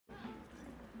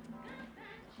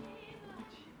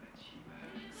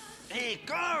Hey,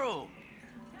 Carl!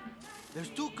 There's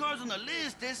 2 cars on the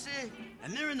list, they say,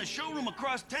 and they're in the showroom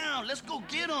across town. Let's go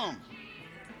get them.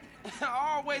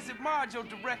 I always admired your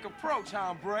direct approach,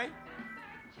 hombre.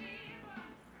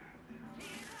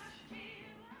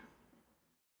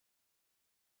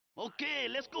 Okay,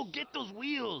 let's go get those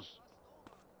wheels.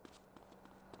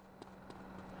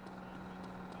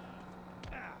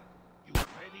 You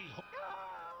ready?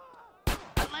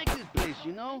 I like this place,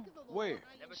 you know? Where?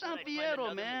 San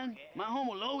Fierro, man. My home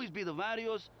will always be the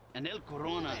Varios and El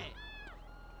Corona.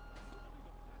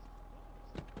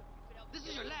 This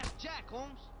is your last jack,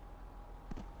 Holmes.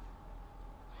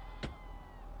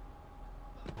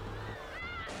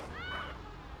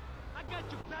 I got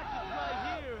your package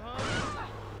right here, huh?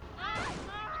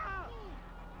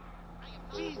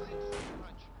 Jesus!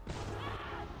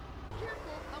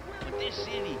 But this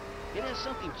city, it has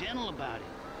something gentle about it.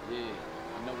 Yeah,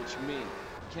 I know what you mean.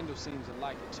 Kendall seems to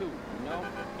like it too, you know?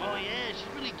 Oh yeah,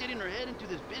 she's really getting her head into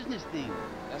this business thing.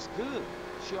 That's good.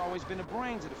 She always been the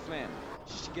brains of the family.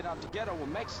 She should get out the ghetto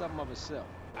and make something of herself.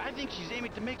 I think she's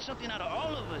aiming to make something out of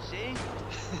all of us, eh?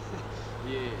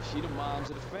 Yeah, she the moms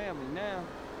of the family now.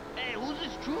 Hey, who's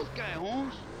this truth guy,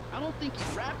 Holmes? I don't think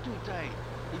he rapped too tight.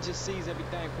 He just sees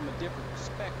everything from a different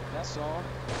perspective, that's all.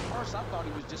 At first, I thought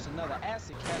he was just another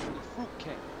acid cat with a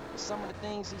fruitcake. But some of the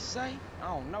things he say, I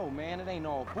don't know, man. It ain't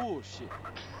all bullshit.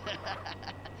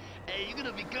 Hey, you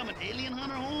gonna become an alien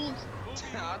hunter, Holmes?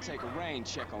 I'll take a rain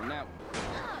check on that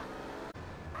one.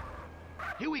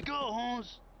 Here we go,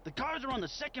 Holmes. The cars are on the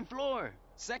 2nd floor.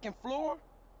 2nd floor?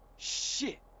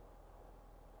 Shit.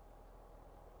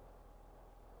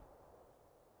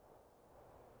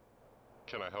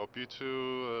 Can I help you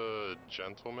two,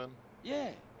 gentlemen?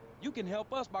 Yeah, you can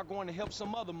help us by going to help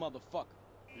some other motherfucker.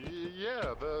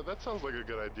 Yeah, that sounds like a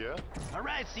good idea. All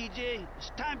right, CJ,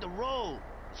 it's time to roll.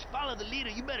 Let's follow the leader.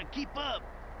 You better keep up.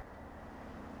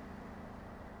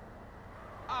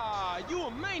 Ah, you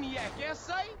a maniac,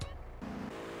 S.A.?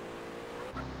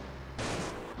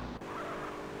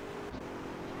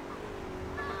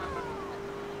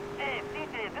 Hey,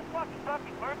 CJ, this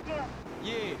walkie-talkie working?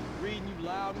 Yeah, reading you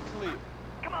loud and clear.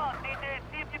 Come on, CJ,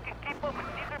 see if you can keep up with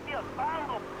Cesar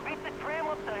Diaz-Baldo. Beat the tram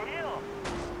up the hill.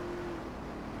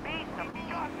 Beat some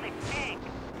chocolate cake.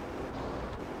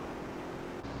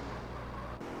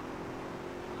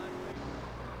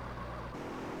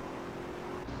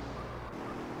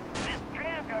 This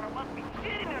tram driver must be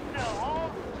shitting herself,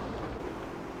 Holmes.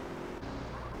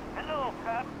 Hello,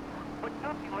 cop. What's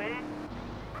up, you eh?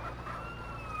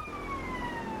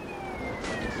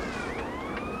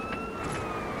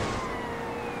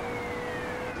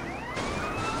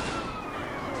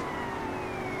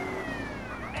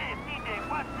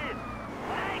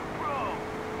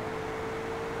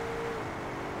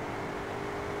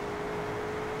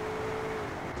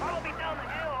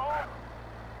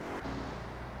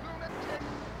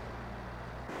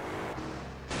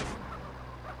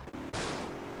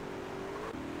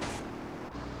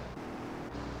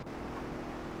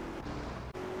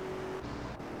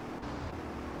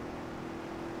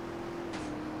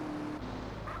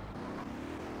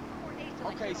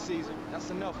 Okay, Caesar, that's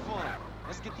enough fun.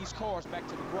 Let's get these cars back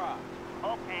to the garage.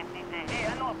 Okay, CJ. Hey,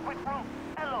 I know a quick route.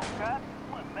 Hello, cop.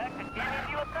 Went back to getting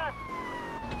idiotas.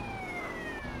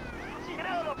 Get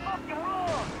out of the fucking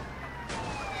road!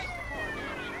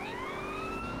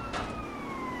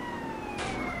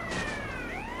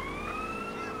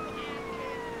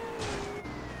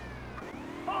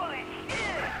 Holy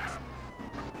shit!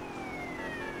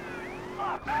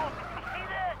 Fuck, Holmes, did you see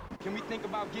that? Can we think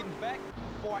about getting back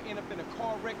before I end up in a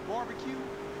car wreck barbecue?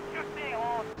 Sure thing,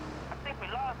 Holmes. I think we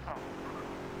lost him.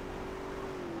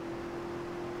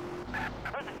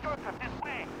 There's a shortcut this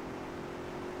way.